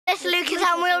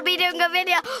and we'll be doing a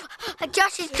video.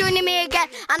 Josh is joining me again,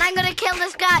 and I'm gonna kill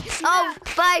this guy. Oh,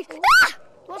 bye. Ah!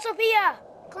 What's up here?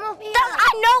 Come up here.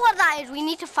 I know what that is. We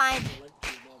need to find.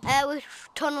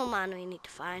 Tunnel man. We need to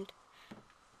find.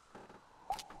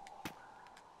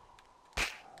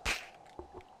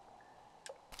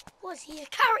 Was he a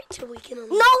character we can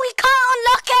unlock? No, we can't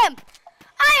unlock him.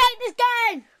 I hate this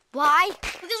game. Why?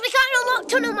 Because we can't unlock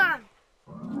Tunnel Man.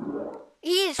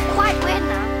 He is quite weird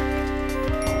now.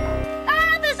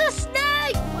 Ah, there's a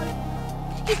snake.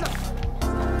 He's not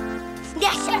following us.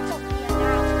 Yes, Get up here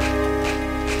now.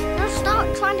 No, stop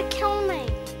trying to kill me.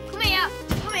 Come here.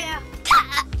 Come here.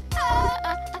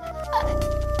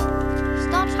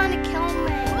 Stop trying to kill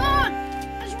me. Come on.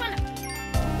 I just want to...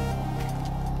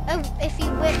 Oh, if you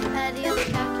whip the other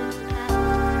captain's head.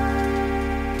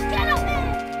 Get up here.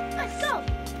 Let's go.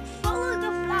 Follow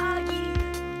the flag.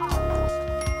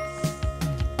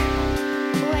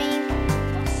 Green.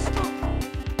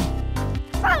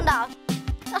 Found out.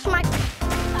 That's my dead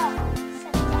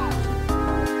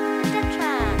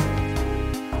trap.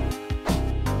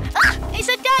 Ah, it's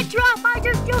a dead trap. I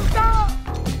just jumped out.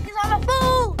 Because I'm a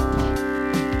fool.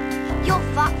 You're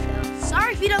fat, Phil.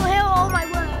 Sorry if you don't hear all my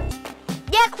words.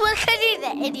 Yeah, well, because he's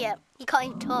the idiot. You can't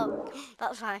even talk.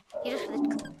 That's fine. You just... I'm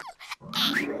not.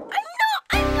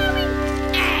 I'm coming.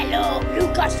 Hello,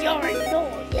 Lucas. You're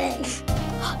annoying.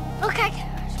 Okay.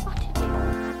 Spotted you.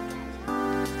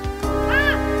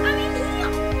 Ah, I'm in here.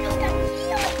 Look at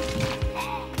here.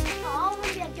 Oh, I want to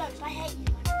be a ghost. I hate you.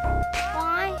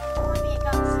 Why? I want to be a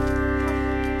ghost.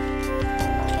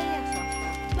 Kill yourself.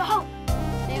 No.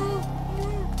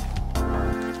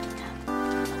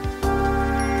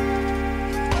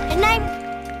 His name?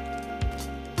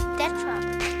 Death Trap.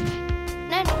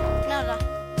 No,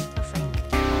 nothing.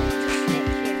 Just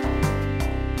slips here.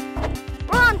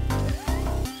 Run!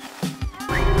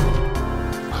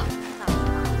 Oh, that was fine.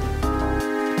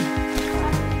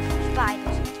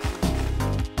 Spiders.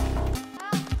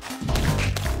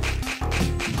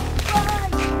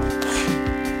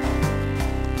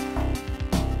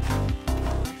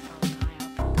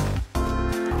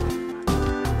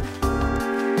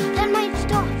 That might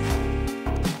stop.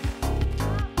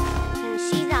 Can you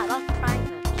see that? That's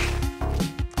private.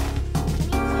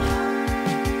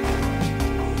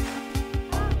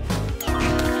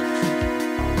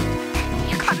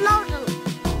 You got loads of them.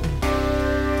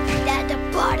 They're the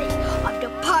body of the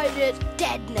pirate's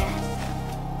deadness.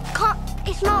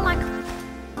 It's not like...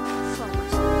 How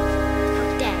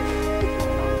dare you?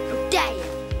 How dare you?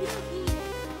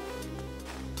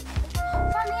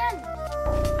 Find the end.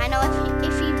 I know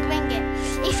if you bring it.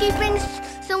 If you bring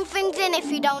some things in, if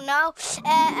you don't know,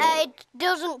 it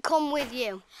doesn't come with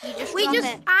you. You just drop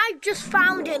it. I just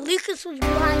found it. Lucas was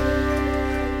blind.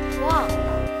 What?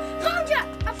 Found ya!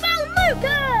 I found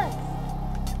Lucas!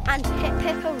 And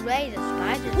Pippa Ray the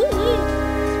spiders. Woo-hoo!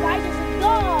 Spiders are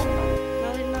gone.